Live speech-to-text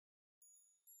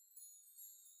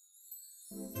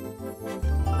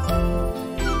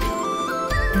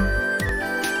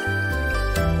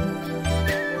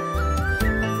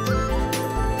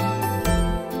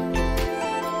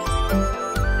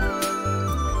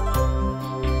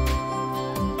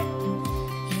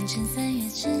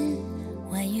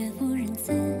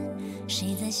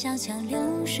桥流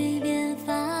水变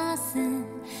发丝，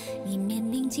一面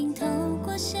明镜透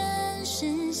过现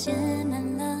实，写满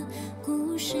了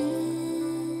故事。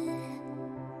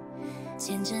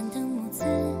千盏灯木子，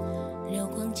流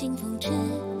光尽风致，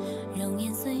容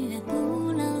颜岁月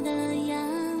不老的样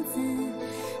子。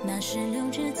那时留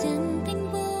着坚定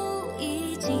不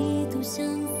移，几度相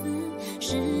思，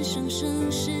是生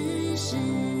生世世。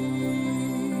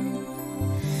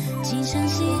几场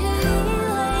细雨依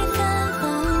偎芬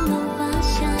芳落花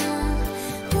下，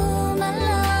铺满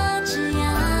了枝桠。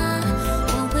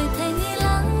我会陪你浪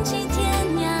迹天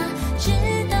涯，直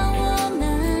到我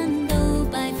们都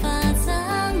白发苍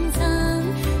苍。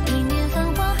一面繁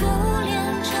华不恋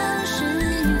城市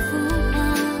与浮华，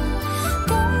共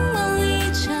梦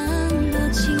一场多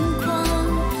轻狂。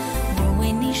我为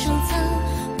你收藏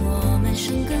我们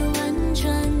笙歌婉转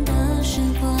的时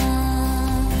光。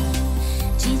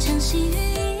几场细雨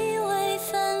依偎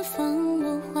芬芳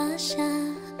落花下，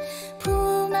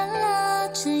铺满了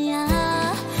枝桠。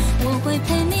我会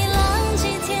陪你浪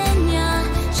迹天涯，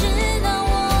直到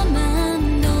我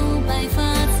们都白发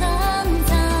苍苍。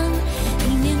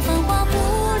一面繁华不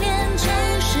恋城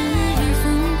市与浮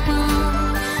华，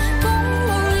共舞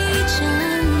一场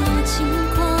多轻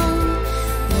狂。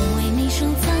我为你收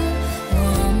藏我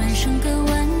们笙歌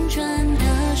婉转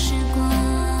的时光。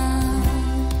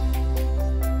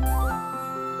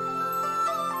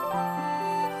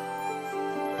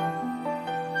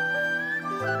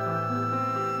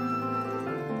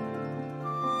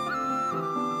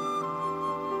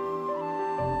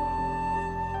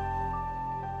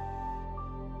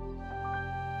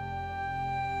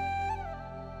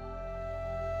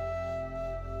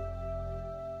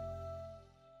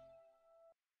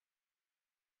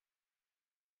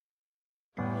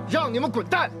让你们滚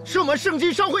蛋，是我们盛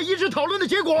京商会一致讨论的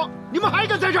结果。你们还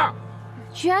敢在这儿？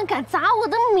居然敢砸我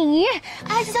的米！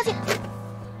哎，小姐，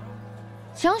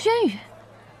蒋轩宇，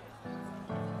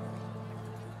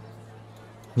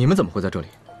你们怎么会在这里？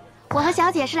我和小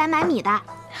姐是来买米的。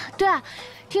对啊，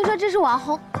听说这是网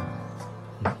红，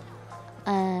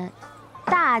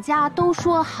大家都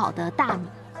说好的大米，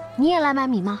你也来买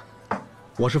米吗？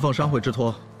我是奉商会之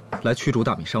托，来驱逐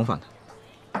大米商贩的。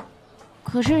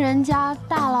可是人家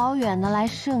大老远的来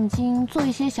盛京做一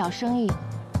些小生意，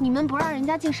你们不让人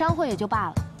家进商会也就罢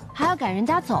了，还要赶人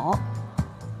家走，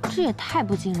这也太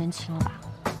不近人情了吧？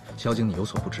小景，你有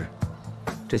所不知，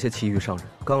这些奇遇商人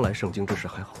刚来盛京之时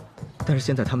还好，但是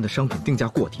现在他们的商品定价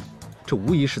过低，这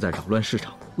无疑是在扰乱市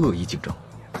场，恶意竞争。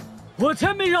我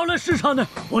才没扰乱市场呢！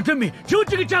我的米就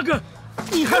这个价格。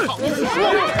你还好意思说？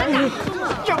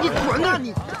让你滚啊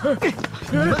你！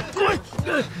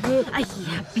哎呀，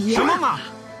别什么嘛！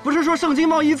不是说盛京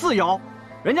贸易自由，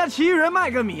人家其余人卖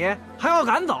个米还要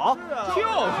赶走？就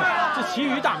是，这其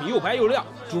余大米又白又亮，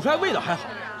煮出来味道还好，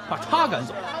把他赶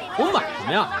走，我买什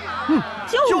么呀？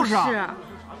就是啊，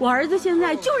我儿子现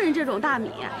在就认这种大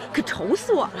米，可愁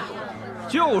死我了。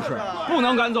就是不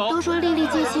能赶走。都说粒粒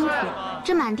皆辛苦，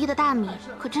这满地的大米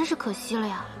可真是可惜了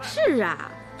呀。是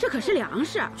啊，这可是粮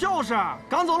食。就是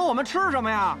赶走了我们吃什么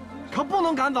呀？可不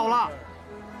能赶走了。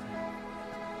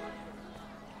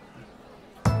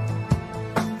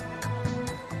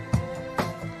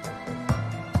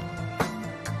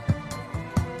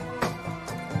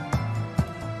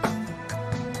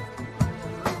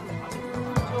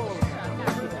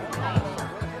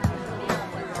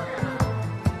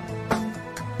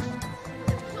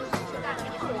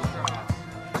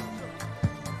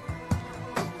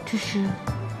这是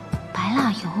白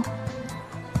蜡油，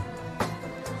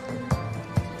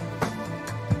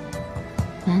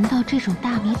难道这种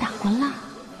大米打过蜡，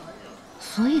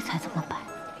所以才这么白？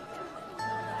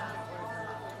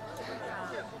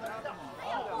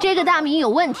这个大米有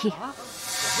问题。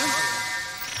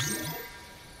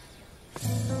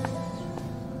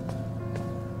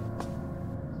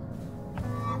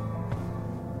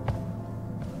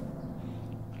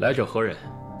来者何人？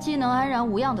既能安然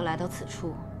无恙地来到此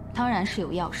处，当然是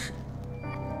有要事。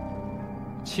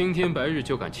青天白日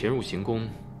就敢潜入行宫，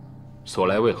所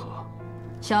来为何？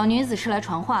小女子是来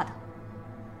传话的。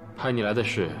派你来的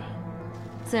是？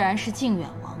自然是靖远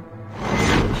王。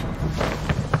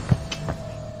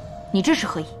你这是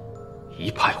何意？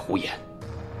一派胡言！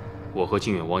我和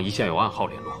靖远王一向有暗号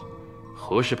联络，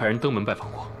何时派人登门拜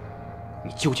访过？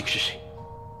你究竟是谁？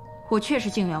我确是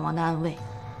靖远王的暗卫。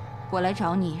我来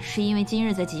找你是因为今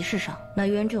日在集市上，那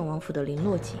渊镇王府的林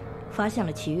洛景发现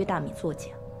了其余大米作假。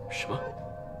什么？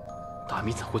大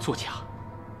米怎会作假？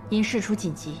因事出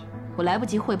紧急，我来不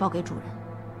及汇报给主人，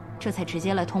这才直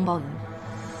接来通报于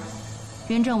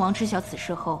你。渊镇王知晓此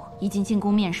事后，已经进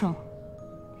宫面圣了。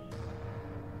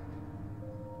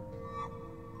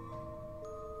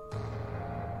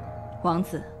王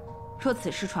子，若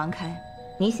此事传开，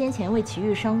您先前为奇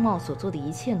遇商贸所做的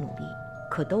一切努力，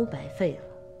可都白费了。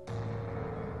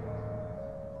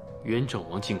元正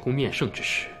王进宫面圣之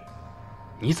时，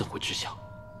你怎会知晓？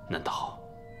难道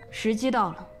时机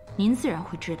到了，您自然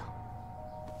会知道。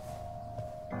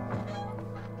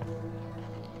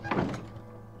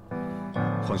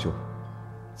皇兄，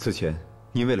此前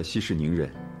您为了息事宁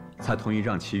人，才同意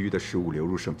让其余的事物流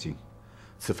入圣经。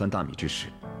此番大米之事，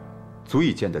足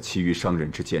以见得其余商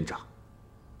人之奸诈。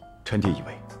臣弟以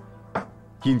为，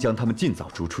应将他们尽早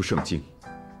逐出圣经，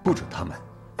不准他们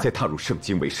再踏入圣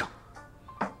经为上。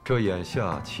这眼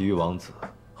下其余王子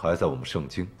还在我们圣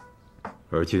经，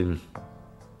而今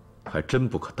还真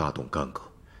不可大动干戈。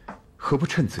何不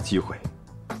趁此机会，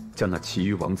将那其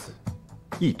余王子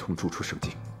一同逐出圣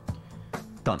经？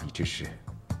大米之事，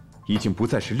已经不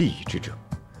再是利益之争，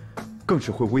更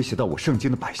是会威胁到我圣经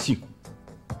的百姓。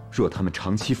若他们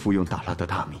长期服用大拉的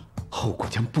大米，后果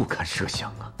将不堪设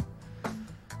想啊！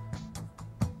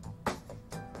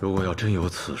如果要真有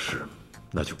此事，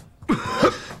那就……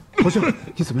皇兄，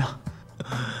你怎么样？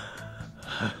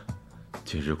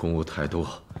今日公务太多，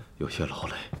有些劳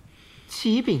累。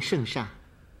启禀圣上。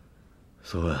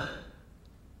斯文，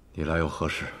你来有何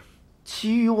事？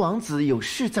其余王子有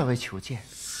事在外求见。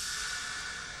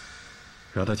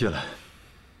让他进来。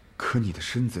可你的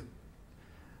身子……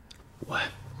喂。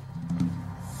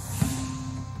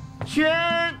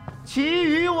宣其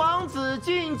余王子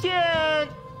觐见。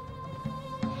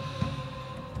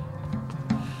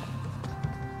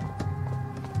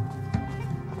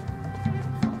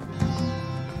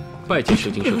拜见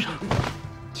圣经圣上。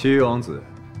其余王子，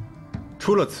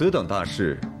出了此等大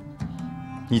事，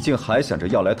你竟还想着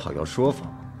要来讨要说法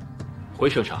吗？回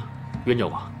圣上，元正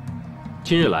王，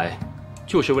今日来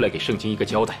就是为了给圣经一个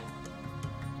交代。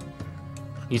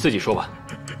你自己说吧。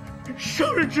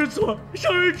圣人知错，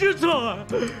圣人知错啊！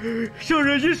圣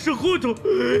人一时糊涂，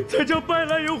才将白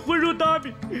兰油混入大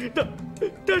米，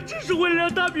但只是为了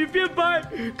让大米变白，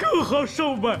更好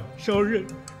售卖。圣人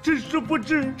真是不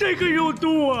知这个用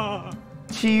度啊！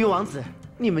其余王子，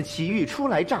你们奇遇初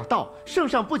来乍到，圣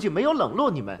上不仅没有冷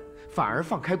落你们，反而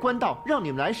放开官道，让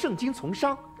你们来圣经从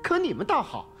商。可你们倒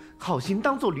好，好心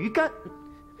当做驴肝，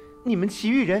你们奇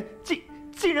遇人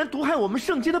竟然毒害我们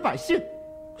圣经的百姓。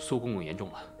苏公公言重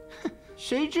了。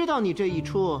谁知道你这一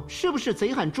出是不是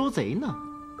贼喊捉贼呢？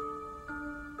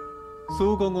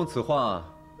苏公公此话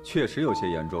确实有些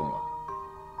严重了。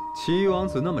其余王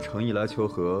子那么诚意来求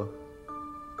和，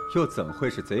又怎会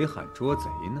是贼喊捉贼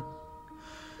呢？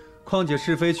况且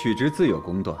是非曲直自有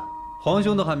公断，皇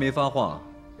兄都还没发话，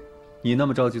你那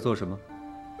么着急做什么？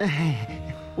哎，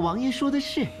王爷说的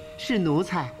是奴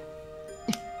才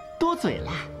多嘴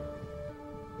了。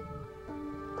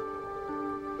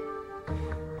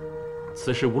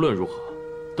此事无论如何，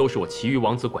都是我其余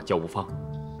王子管教无方，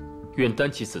愿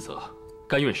担其此责，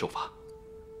甘愿受罚。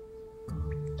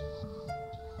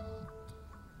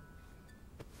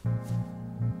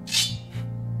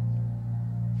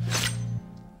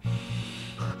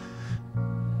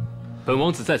本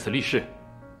王子在此立誓，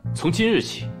从今日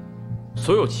起，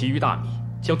所有其余大米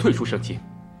将退出圣经，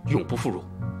永不复入。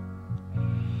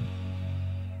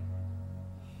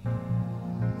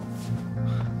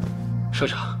圣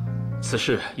上。此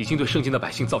事已经对圣经的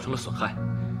百姓造成了损害，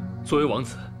作为王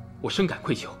子，我深感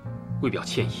愧疚，为表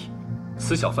歉意，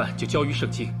此小犯就交于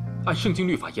圣经，按圣经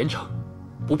律法严惩，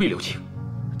不必留情。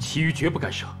其余绝不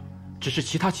干涉，只是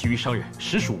其他其余商人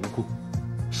实属无辜，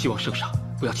希望圣上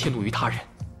不要迁怒于他人。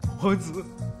王子，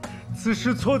此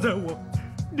事错在我，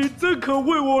你怎可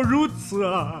为我如此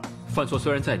啊？犯错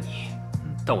虽然在你，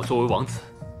但我作为王子，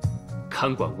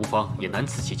看管无方也难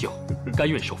辞其咎，甘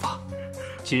愿受罚。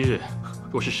今日。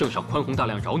若是圣上宽宏大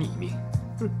量饶你一命，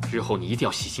日后你一定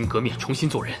要洗心革面，重新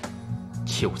做人，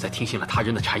切勿再听信了他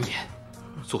人的谗言，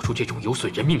做出这种有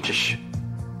损人命之事。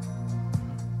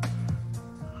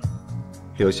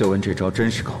柳秀文这招真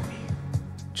是高明，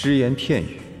只言片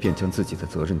语便将自己的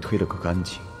责任推了个干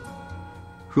净。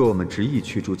若我们执意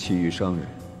驱逐其余商人，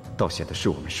倒显得是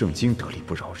我们圣经得理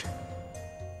不饶人。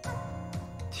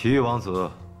其余王子，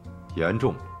言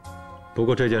重。不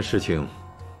过这件事情，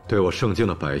对我圣经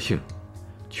的百姓。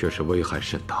却是危害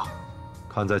甚大，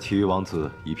看在其余王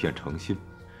子一片诚心，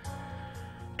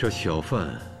这小贩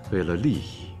为了利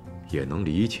益也能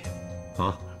理解，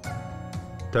啊！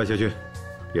带下去，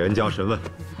严加审问。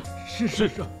是圣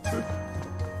上。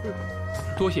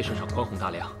多谢圣上宽宏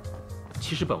大量。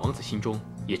其实本王子心中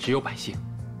也只有百姓，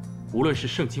无论是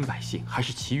圣经百姓还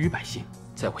是其余百姓，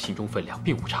在我心中分量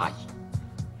并无差异。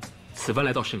此番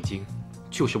来到圣经，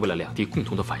就是为了两地共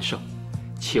同的繁盛，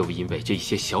切勿因为这一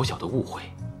些小小的误会。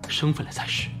生分了才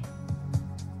是。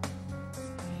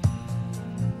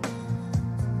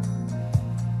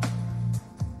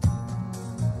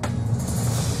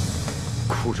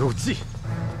苦肉计，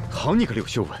好你个柳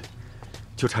修文，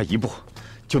就差一步，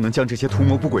就能将这些图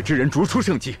谋不轨之人逐出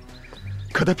圣境，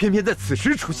可他偏偏在此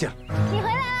时出现了。你回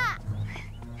来了，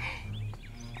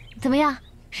怎么样？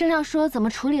圣上说怎么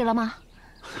处理了吗？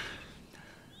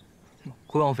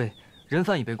回王妃，人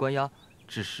犯已被关押，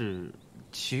只是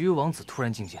其余王子突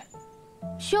然觐见。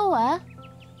修文，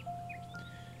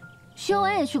修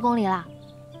文也去宫里了。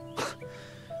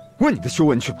问你的修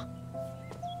文去吧。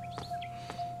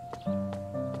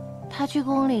他去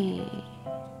宫里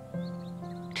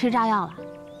吃炸药了。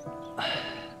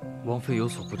王妃有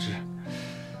所不知，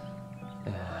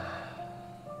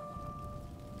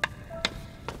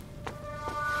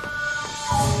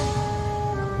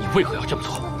你为何要这么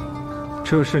做？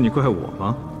这事你怪我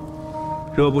吗？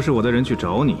若不是我的人去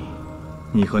找你，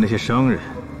你和那些商人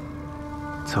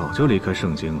早就离开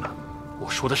圣经了。我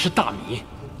说的是大米。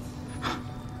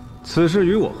此事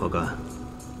与我何干？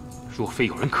若非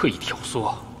有人刻意挑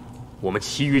唆，我们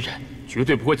其余人绝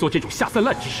对不会做这种下三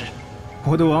滥之事。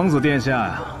我的王子殿下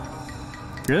呀，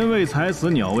人为财死，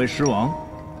鸟为食亡，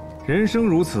人生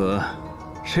如此，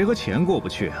谁和钱过不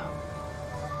去啊？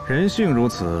人性如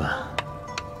此，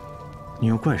你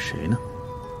又怪谁呢？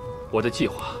我的计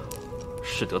划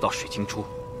是得到水晶珠，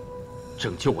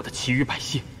拯救我的其余百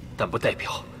姓，但不代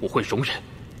表我会容忍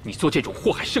你做这种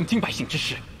祸害圣经百姓之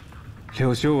事。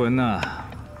柳修文呐，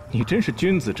你真是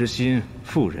君子之心，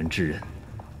妇人之仁。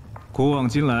古往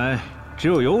今来，只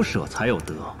有有舍才有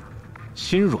得，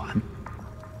心软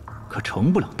可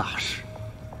成不了大事。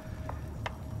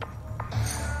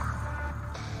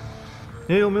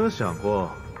你有没有想过，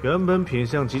原本品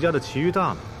相极佳的其余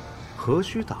大米，何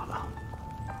须打蜡？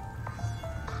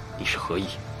你是何意？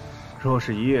若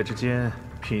是一夜之间，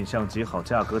品相极好、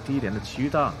价格低廉的其余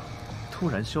大米突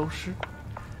然消失，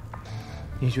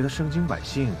你觉得圣经百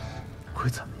姓会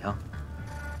怎么样？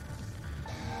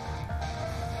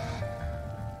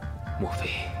莫非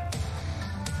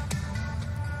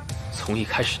从一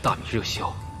开始大米热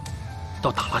销，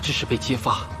到打蜡之事被揭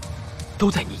发，都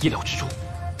在你意料之中？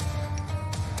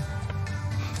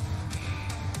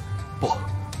不，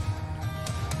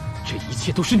这一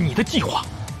切都是你的计划。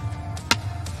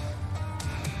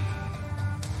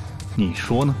你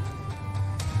说呢？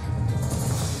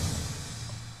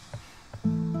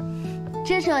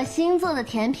这是我新做的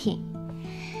甜品，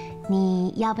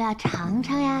你要不要尝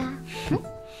尝呀？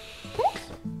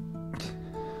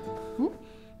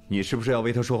你是不是要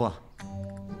为他说话？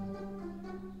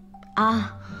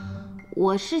啊，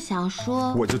我是想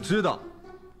说，我就知道，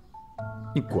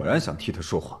你果然想替他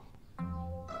说话。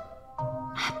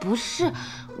不是，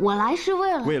我来是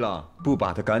为了不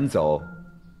把他赶走，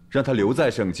让他留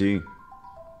在圣经，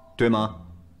对吗？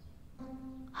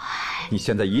你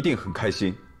现在一定很开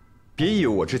心，别以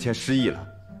为我之前失忆了，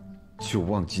就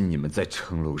忘记你们在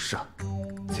城楼上，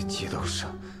在街道上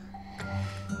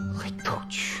还斗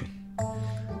群。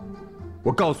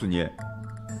我告诉你，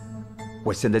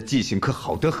我现在记性可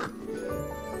好得很。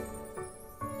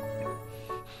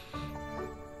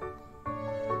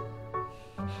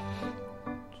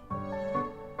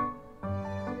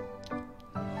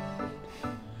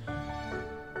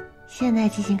现在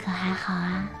记性可还好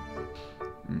啊？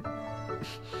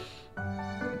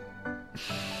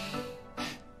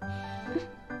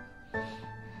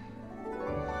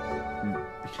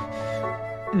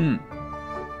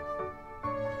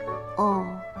哦，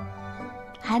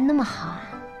还那么好啊？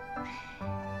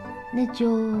那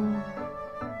就……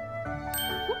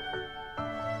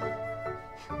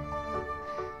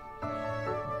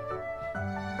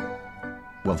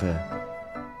王妃，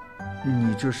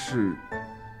你这是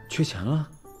缺钱了？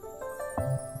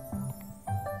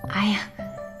哎呀，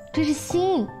这是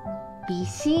心，比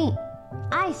心，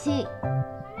爱心，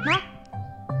来。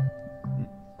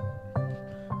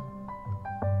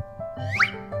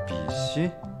比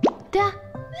心？对啊，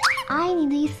爱你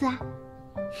的意思啊。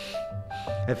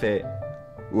爱妃，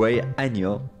我也爱你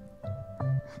哦。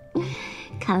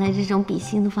看来这种比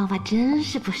心的方法真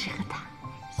是不适合他，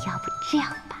要不这样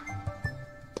吧，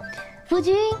夫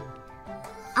君，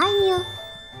爱你哦。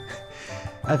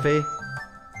爱妃，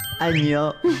爱你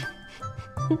哦。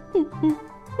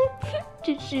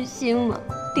这是心吗？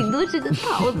顶多是个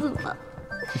桃子吧。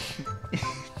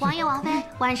王爷王妃，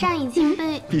晚上已经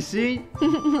被比心。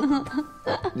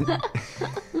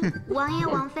王爷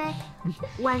王妃，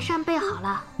晚膳备好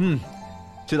了。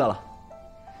知道了。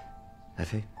爱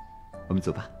妃，我们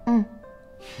走吧。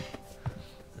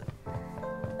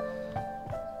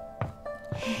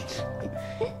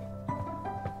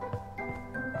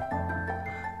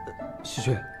喜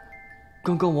鹊，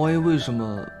刚刚王爷为什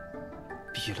么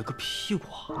比了个屁股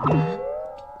啊？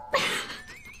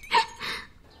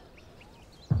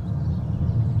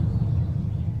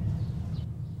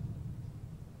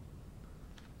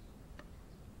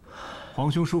皇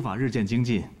兄书法日渐精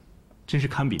进，真是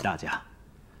堪比大家。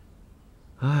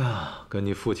哎呀，跟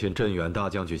你父亲镇远大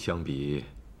将军相比，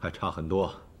还差很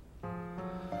多。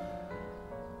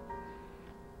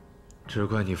只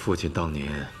怪你父亲当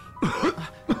年……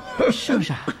圣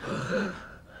上，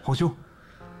皇兄，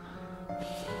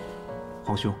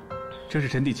皇兄，这是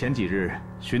臣弟前几日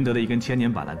寻得的一根千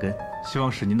年板蓝根，希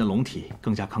望使您的龙体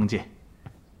更加康健。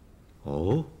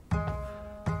哦，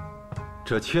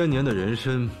这千年的人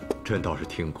参，朕倒是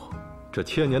听过，这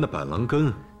千年的板蓝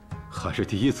根，还是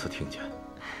第一次听见。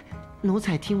奴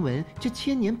才听闻，这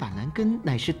千年板蓝根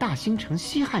乃是大兴城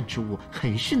稀罕之物，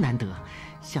很是难得。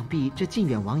想必这靖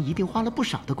远王一定花了不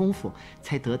少的功夫，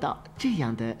才得到这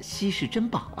样的稀世珍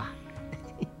宝啊！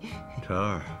晨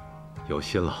儿，有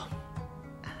心了。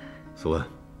苏文，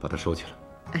把它收起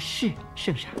来。是，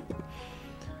圣上。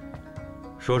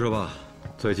说说吧，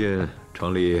最近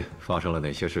城里发生了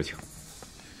哪些事情？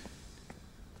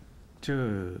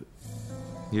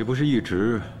你不是一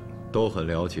直都很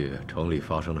了解城里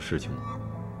发生的事情吗？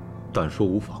但说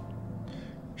无妨。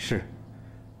是。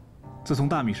自从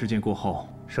大米事件过后，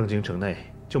盛京城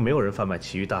内就没有人贩卖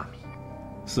其余大米，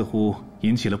似乎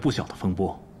引起了不小的风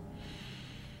波。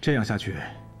这样下去，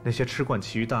那些吃惯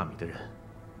其余大米的人，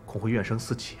恐会怨声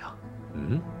四起啊！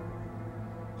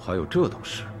还有这等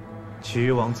事？其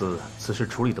余王子此事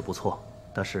处理得不错，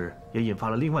但是也引发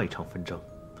了另外一场纷争。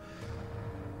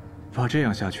怕这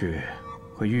样下去，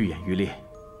会愈演愈烈。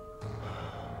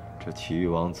这其余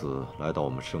王子来到我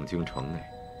们盛京城内，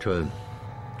朕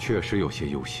确实有些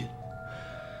忧心。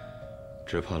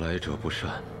只怕来者不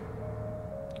善，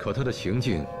可他的行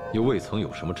径又未曾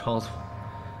有什么差错，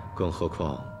更何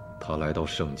况他来到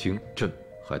盛京，朕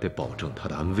还得保证他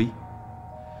的安危，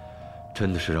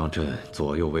真的是让朕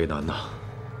左右为难呐。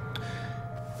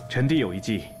臣弟有一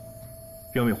计，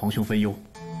愿为皇兄分忧。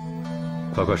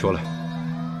快说来。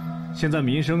现在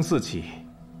民生四起，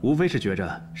无非是觉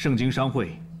着盛京商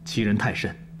会欺人太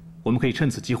甚，我们可以趁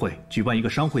此机会举办一个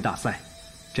商会大赛，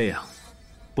这样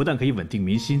不但可以稳定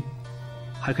民心，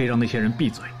还可以让那些人闭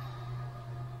嘴。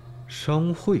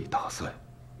商会大赛？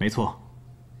没错，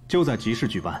就在集市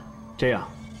举办，这样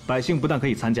百姓不但可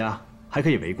以参加，还可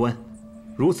以围观，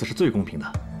如此是最公平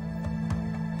的。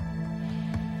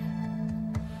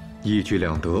一举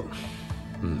两得，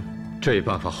这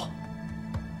办法好。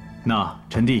那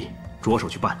臣弟着手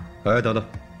去办。哎，等等，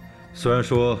虽然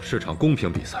说是场公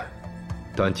平比赛，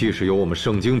但既是由我们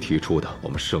盛京提出的，我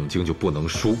们盛京就不能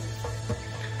输。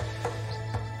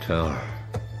晨儿，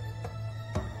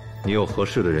你有合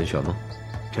适的人选吗？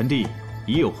臣弟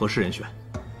已有合适人选。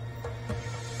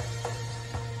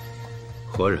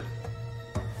何人？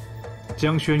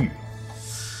江轩宇。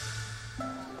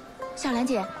小兰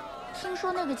姐，听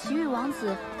说那个奇遇王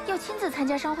子要亲自参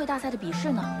加商会大赛的比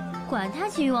试呢。管他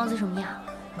奇遇王子什么样，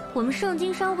我们盛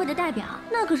京商会的代表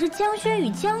那可是江轩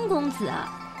宇江公子。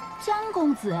江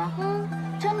公子？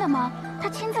真的吗？他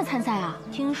亲自参赛啊？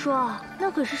听说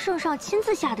那可是圣上亲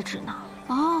自下的旨呢。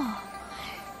哦，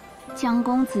江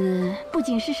公子不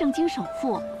仅是盛京首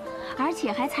富，而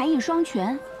且还才艺双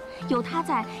全，有他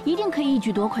在，一定可以一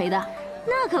举夺魁的。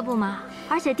那可不嘛！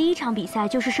而且第一场比赛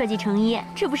就是设计成衣，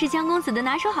这不是江公子的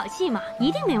拿手好戏嘛，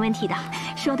一定没问题的。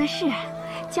说的是，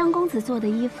江公子做的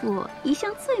衣服一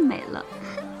向最美了。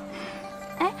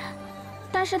哎，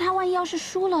但是他万一要是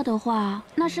输了的话，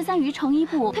那13余成衣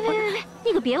部……呸！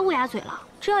你可别乌鸦嘴了，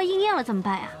这要应验了怎么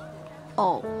办呀？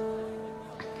哦，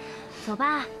走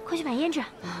吧，快去买胭脂。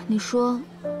你说，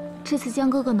这次江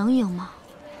哥哥能赢吗？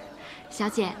小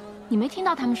姐，你没听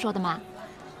到他们说的吗？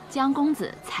江公子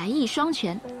才艺双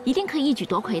全，一定可以一举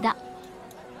夺魁的。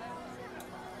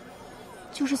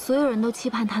就是所有人都期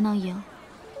盼他能赢，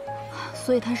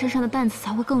所以他身上的担子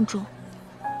才会更重。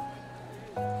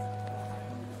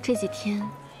这几天，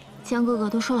江哥哥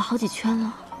都瘦了好几圈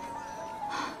了。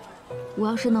我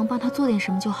要是能帮他做点什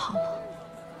么就好了。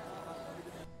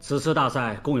此次大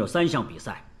赛共有3项比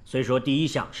赛，虽说第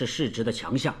1项是市值的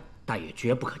强项，但也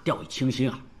绝不可掉以轻心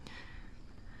啊。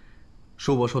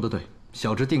叔伯说的对。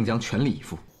小侄定将全力以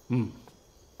赴。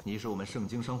你是我们盛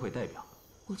京商会代表，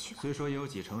我去吧。虽说也有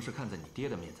几成是看在你爹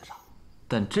的面子上，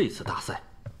但这次大赛，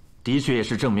的确也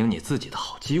是证明你自己的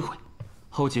好机会。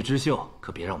后起之秀可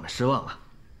别让我们失望啊！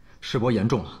师伯言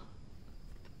重了。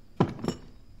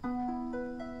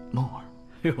梦儿，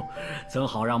哟，真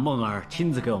好让梦儿亲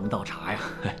自给我们倒茶呀！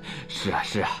是啊，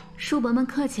是啊。叔伯们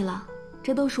客气了，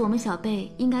这都是我们小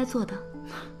辈应该做的。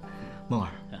梦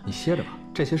儿，你歇着吧，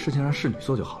这些事情让侍女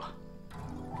做就好了。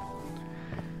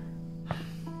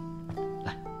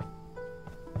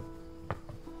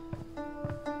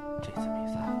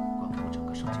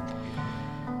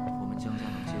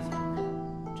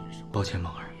抱歉，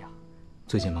梦儿，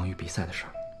最近忙于比赛的事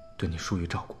儿，对你疏于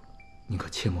照顾，您可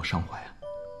切莫伤怀啊。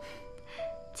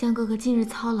江哥哥近日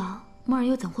操劳，梦儿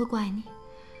又怎会怪你？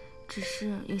只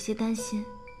是有些担心，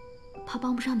怕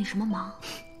帮不上你什么忙。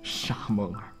傻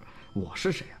梦儿，我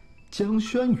是谁啊？江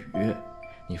轩宇，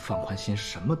你放宽心，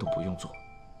什么都不用做，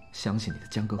相信你的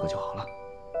江哥哥就好了。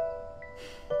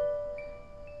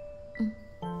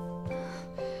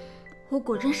我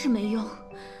果真是没用，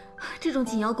这种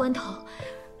紧要关头，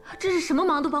真是什么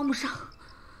忙都帮不上。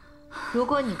如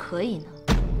果你可以呢？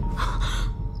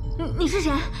你是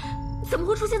谁？怎么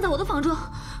会出现在我的房中？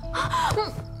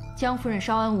江夫人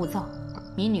稍安勿躁，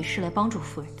民女是来帮助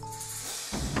夫人的。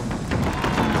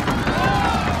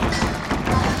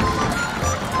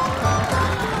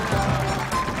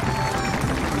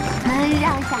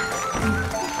让一下。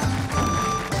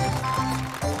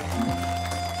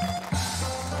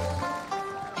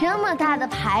这么大的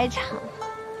排场，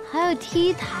还有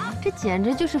T 台，这简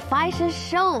直就是 fashion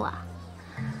show 啊！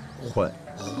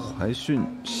怀训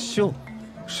秀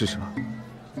是什么？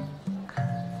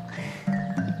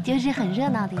就是很热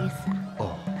闹的意思啊。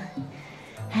哦。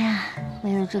哎呀，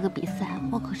为了这个比赛，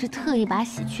我可是特意把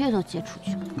喜鹊都接出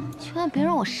去了，千万别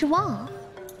让我失望啊！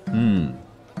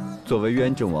作为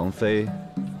渊正王妃，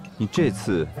你这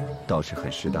次倒是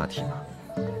很识大体嘛。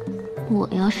我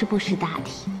要是不识大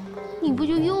体，你不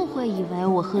就又会以为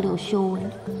我和柳修文？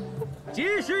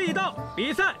吉时已到，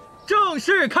比赛正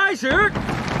式开始。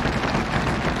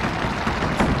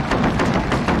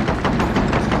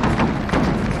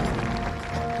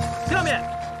下面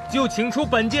就请出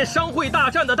本届商会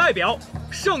大战的代表，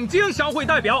盛京商会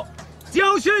代表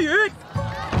江轩宇。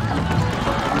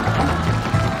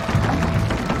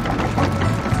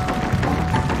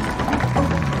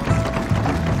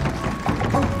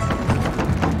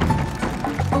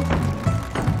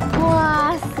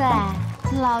哇塞，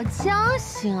老江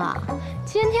行啊，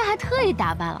今天还特意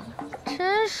打扮了，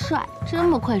真帅，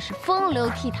真不愧是风流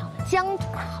倜傥的江土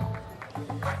豪。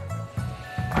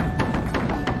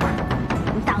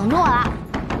你挡住我了，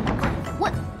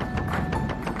我。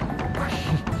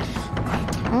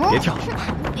别跳！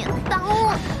别挡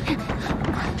我！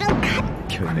真看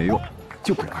跳也没用，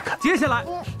就不让看。接下来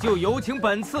就有请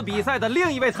本次比赛的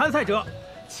另一位参赛者，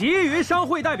奇鱼商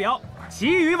会代表奇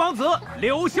鱼王子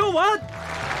柳修文。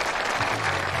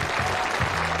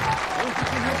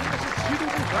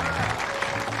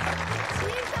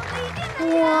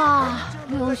哇，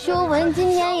柳修文今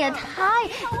天也太……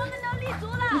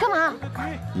你干嘛？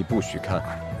你不许看！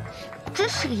真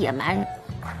是个野蛮人！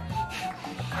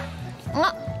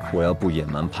我要不野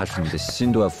蛮，怕是你的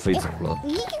心都要飞走了。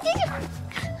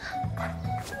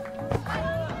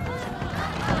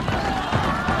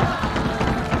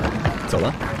走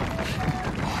了。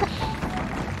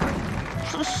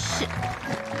真是。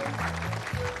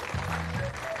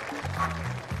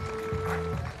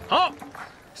好，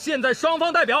现在双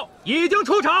方代表已经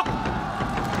出场。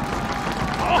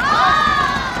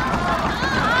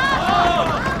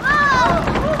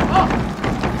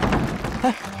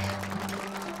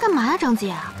干嘛呀，张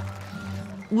姐？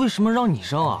为什么让你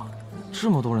上啊？这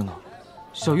么多人呢，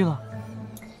小玉呢？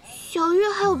小玉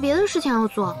还有别的事情要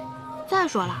做。再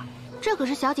说了，这可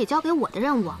是小姐交给我的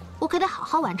任务，我可得好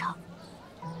好完成。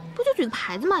不就举个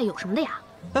牌子吗？有什么的呀？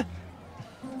哎，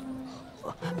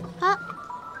啊！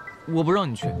我不让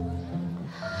你去，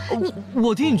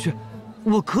我替你去，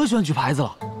我可喜欢举牌子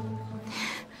了。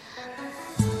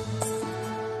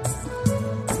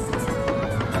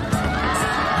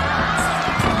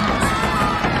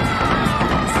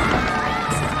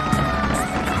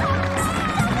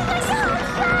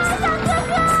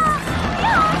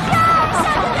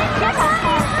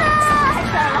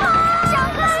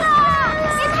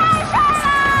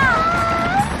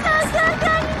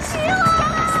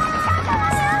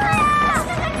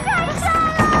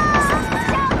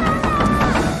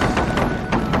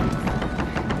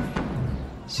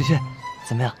萱萱，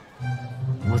怎么样？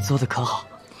我做的可好？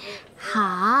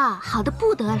好的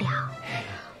不得了。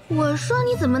我说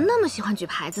你怎么那么喜欢举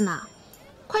牌子呢？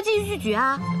快继续去举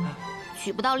啊！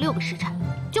举不到6个时辰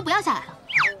就不要下来了。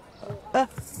哎，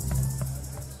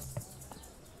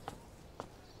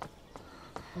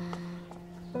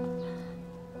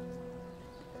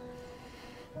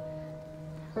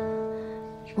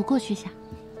我过去一下。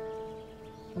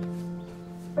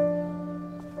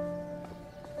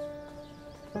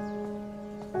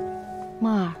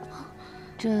梦儿，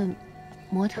这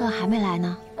模特还没来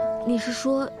呢。你是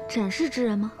说展示之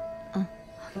人吗？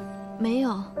没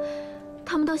有，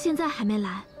他们到现在还没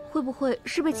来，会不会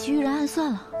是被其余人暗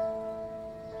算了？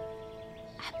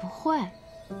哎，不会，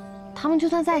他们就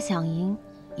算再想赢，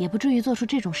也不至于做出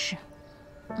这种事。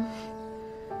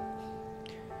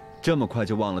这么快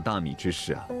就忘了大米之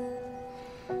事啊？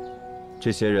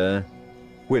这些人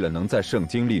为了能在圣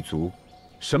经立足，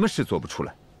什么事做不出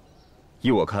来？依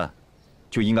我看，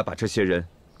就应该把这些人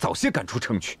早些赶出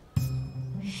城去。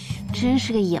真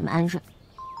是个野蛮人！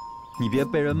你别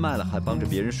被人卖了还帮着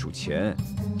别人数钱，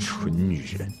蠢女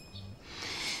人！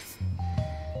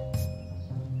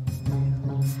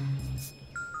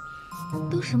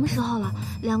都什么时候了，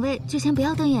两位就先不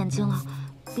要瞪眼睛了，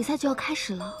比赛就要开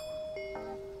始了。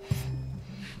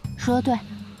说得对，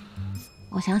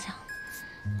我想想。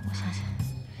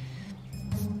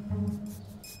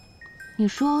你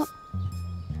说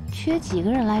缺几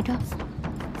个人来着？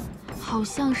好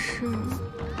像是。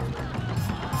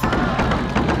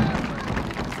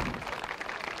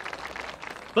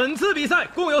本次比赛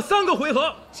共有3个回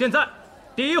合，现在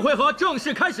第1回合正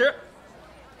式开始。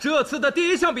这次的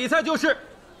第1项比赛就是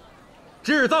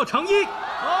制造成衣。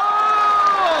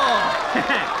哦，嘿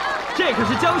嘿，这可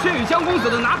是江轩与江公子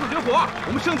的拿手绝活，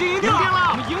我们圣经赢定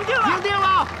了！我们赢定了！赢定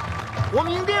了！我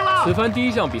们赢定了！此番第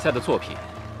1项比赛的作品，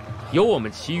由我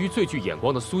们其余最具眼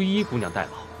光的苏依依姑娘代劳。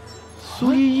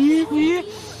苏依依，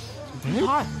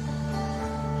哎，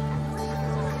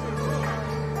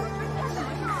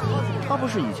她不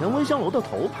是以前温香楼的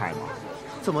头牌吗？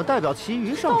怎么代表其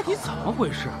余上场？到底怎么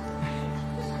回事？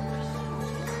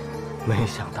没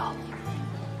想到，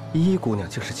依依姑娘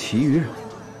竟是其余人。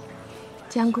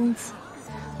江公子，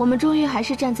我们终于还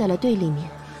是站在了对立面。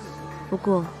不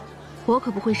过，我可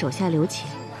不会手下留情。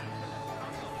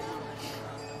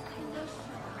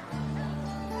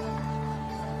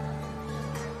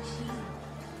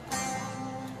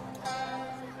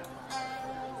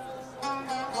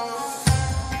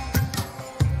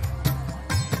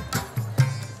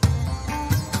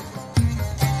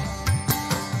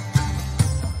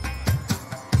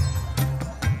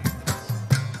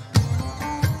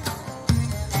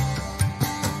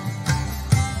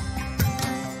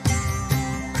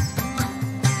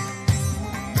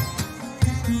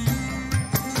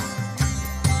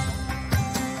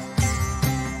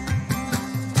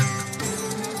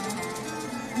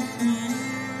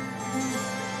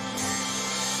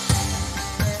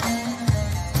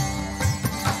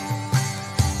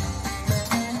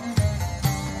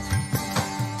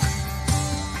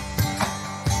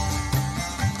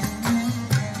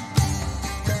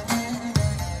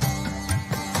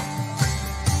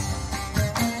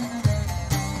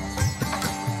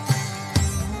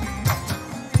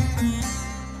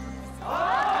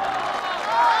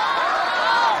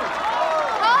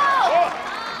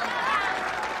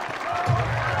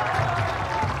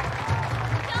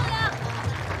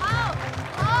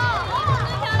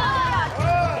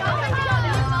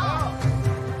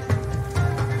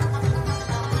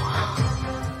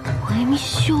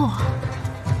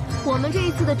我们这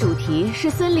一次的主题是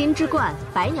森林之冠，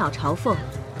百鸟朝凤。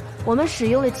我们使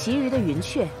用了其余的云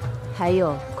雀，还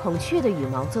有孔雀的羽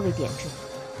毛作为点缀。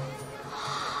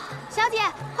小姐，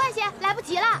快些，来不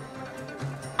及了！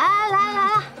哎，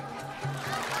来，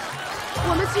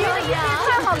我们其余的衣服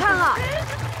太好看了。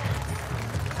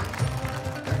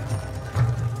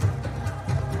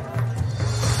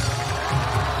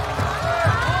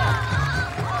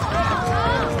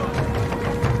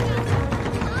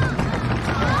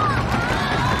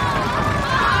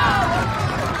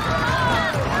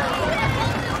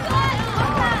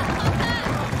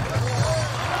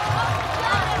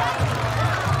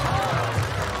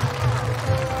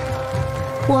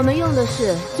我们用的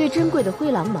是最珍贵的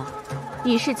灰狼毛，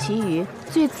以示其余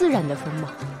最自然的风貌。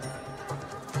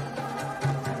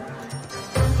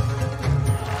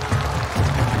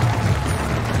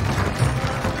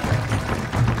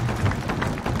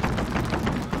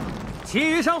其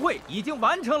余商会已经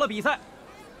完成了比赛，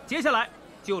接下来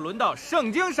就轮到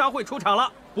圣经商会出场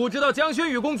了。不知道江轩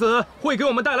宇公子会给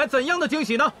我们带来怎样的惊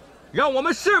喜呢？让我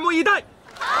们拭目以待。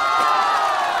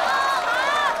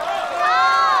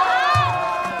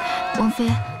王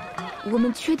妃，我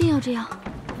们确定要这样？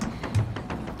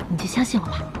你就相信我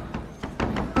吧。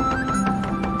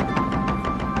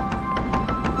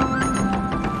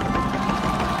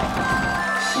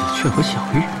喜鹊和小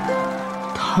玉，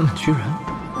他们居然……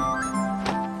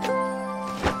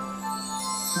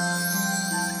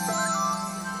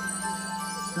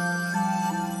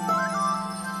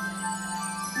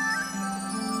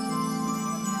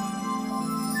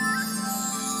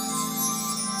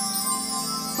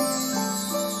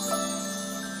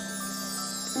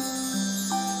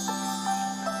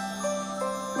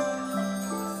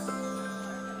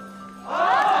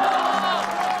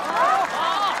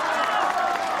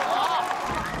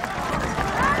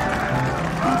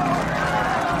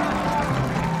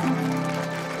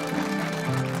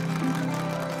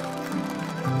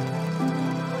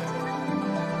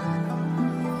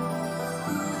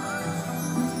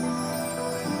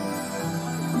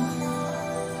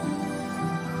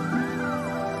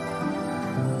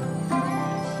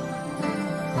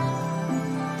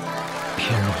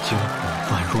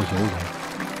容。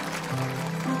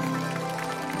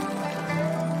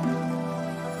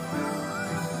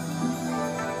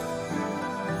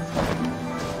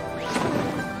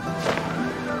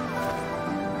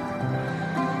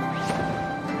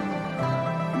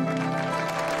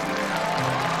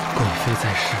贵妃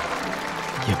在世，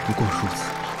也不过如此。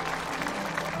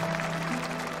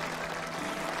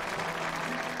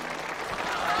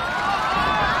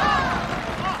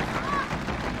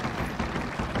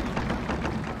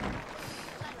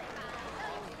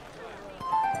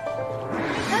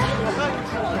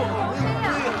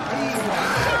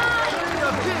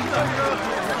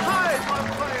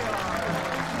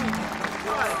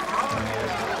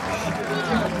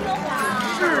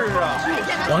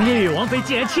 王爷与王妃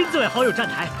竟然亲自为好友站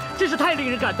台，真是太令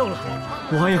人感动了。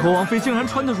王爷和王妃竟然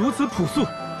穿得如此朴素，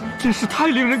真是太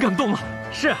令人感动了。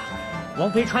是啊，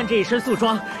王妃穿这一身素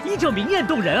装，依旧明艳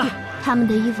动人啊。他们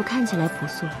的衣服看起来朴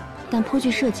素，但颇具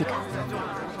设计感，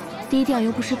低调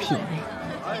又不失品味。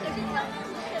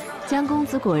江公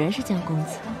子果然是江公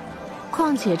子，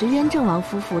况且这渊正王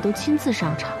夫妇都亲自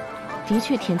上场，的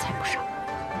确天才不少。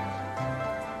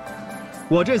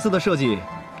我这次的设计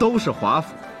都是华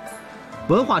服。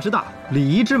 文化之大，礼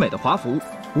仪之美的华服，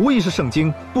无疑是圣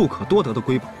经不可多得的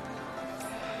瑰宝。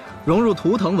融入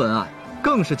图腾文案，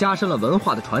更是加深了文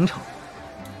化的传承。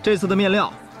这次的面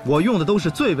料，我用的都是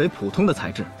最为普通的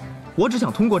材质。我只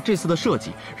想通过这次的设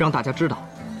计，让大家知道，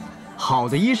好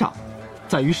的衣裳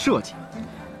在于设计。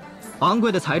昂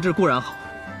贵的材质固然好，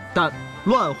但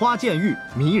乱花渐欲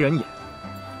迷人眼，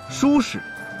舒适、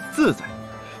自在、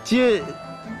接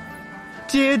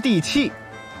地气，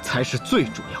才是最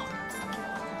主要的。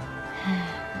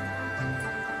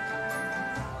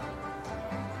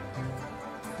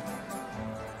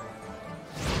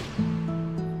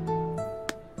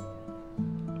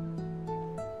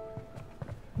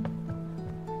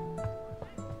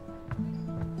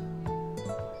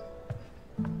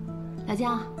 小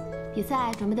江，比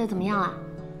赛准备的怎么样啊？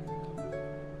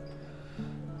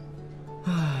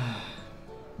哎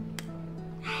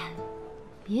呀，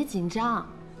别紧张，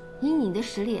以你的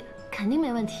实力，肯定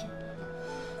没问题。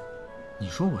你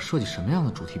说我设计什么样的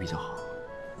主题比较好？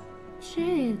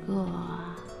这个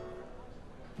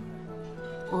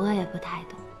我也不太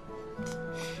懂。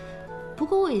不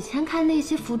过我以前看那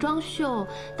些服装秀，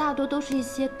大多都是一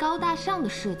些高大上的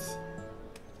设计，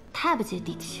太不接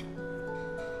地气了。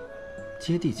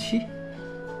 接地气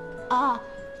啊，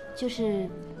就是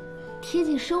贴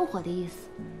近生活的意思。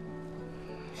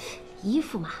衣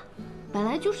服嘛，本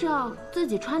来就是要自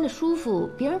己穿着舒服，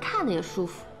别人看着也舒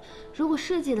服。如果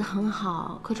设计得很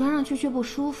好，可穿上去却不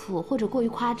舒服或者过于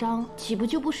夸张，岂不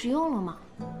就不实用了吗？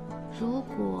如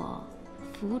果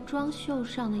服装秀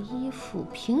上的衣服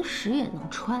平时也能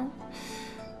穿，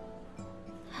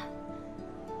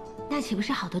那岂不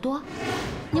是好得多？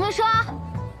你们说？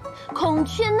 孔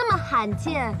雀那么罕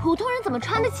见，普通人怎么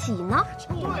穿得起呢？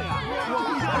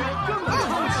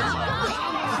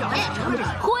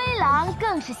灰狼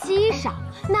更是稀少，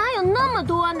哪有那么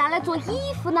多拿来做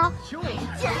衣服呢？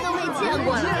见都没见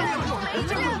过。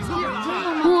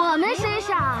我们身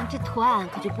上这图案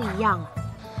可就不一样了。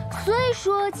虽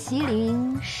说麒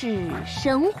麟是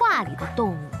神话里的动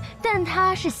物，但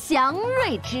它是祥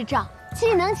瑞之兆，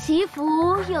既能祈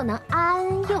福又能安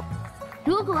佑。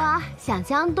 如果想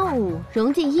将动物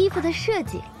融进衣服的设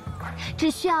计里，只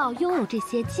需要拥有这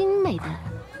些精美的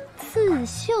刺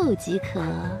绣即可。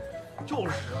就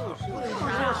是。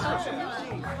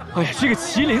哎呀，这个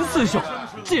麒麟刺绣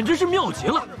简直是妙极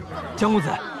了！江公子，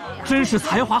真是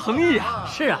才华横溢啊！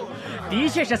是啊，的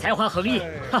确是才华横溢。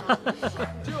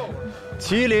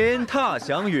麒麟踏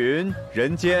祥云，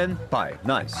人间百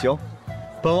难消。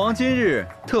本王今日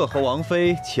特和王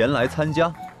妃前来参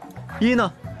加，一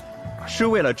呢。 是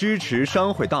为了支持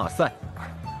商会大赛，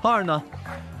二呢，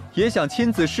也想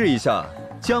亲自试一下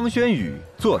江轩宇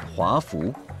做的华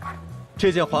服。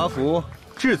这件华服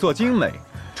制作精美，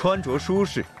穿着舒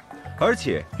适，而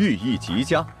且寓意极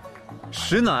佳，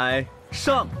实乃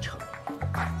上乘。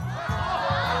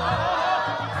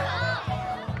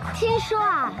听说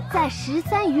啊，在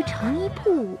13余成衣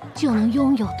铺就能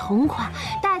拥有同款，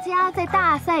大家在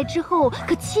大赛之后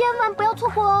可千万不要错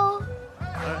过哦。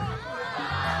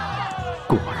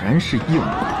 果然是硬的。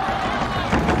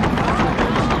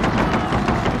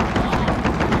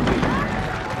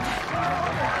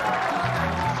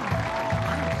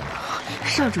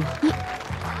少主，你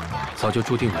早就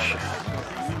注定的事，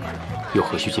又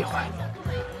何须介怀？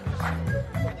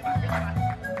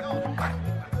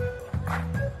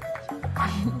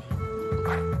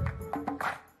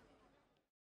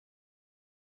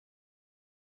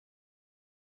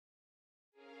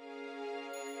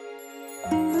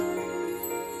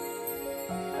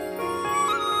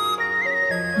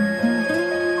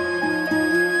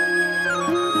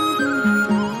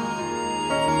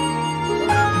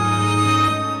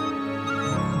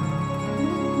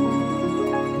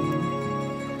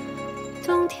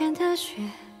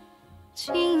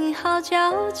号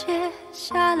交接，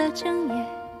下了整夜，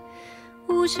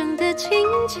无声的情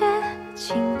节，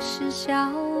青石小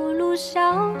路消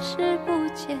失不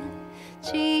见，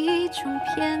记忆中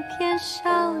翩翩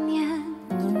少年。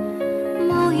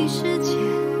某一时间，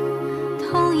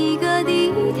同一个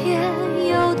地点，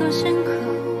有多深刻？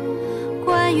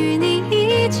关于你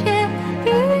一切，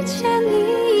遇见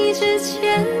你之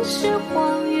前是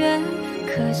荒原，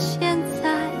可现在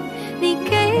你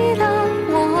给了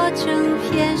我整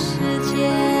片世界。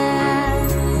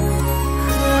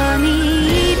和你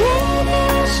一点一滴，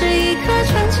是一颗串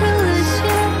成了线，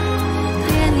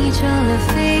连你成了飞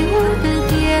舞的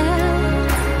蝶，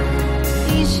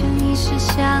一生一世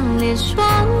相连，双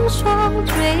双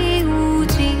追无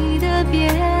际的边。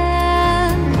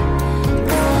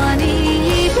和你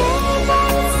一遍一遍，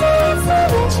一次一次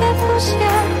眼前浮现，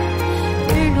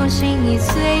日落心意随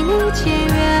你结缘。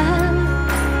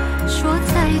说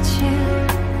再见，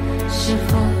是否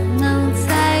能再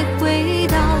回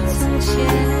到从前？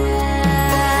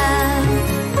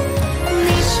你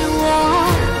是我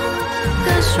的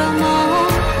双梦，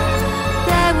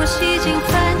带我洗尽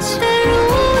凡尘，如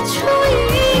初一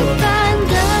般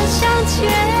的相见，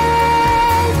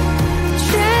却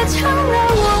成了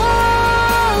我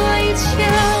一切。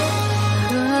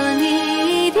和你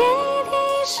一点一滴，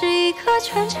是一颗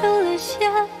串成了线，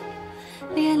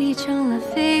连理成了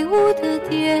飞舞的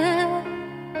蝶，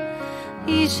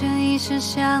一生一世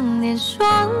相连，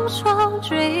双双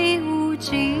追无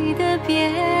际的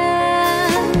边。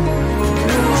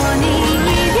若你一遍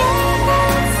一遍，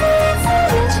一次一次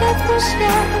眼前浮现，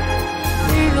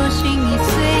日落心意随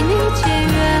你结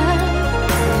缘。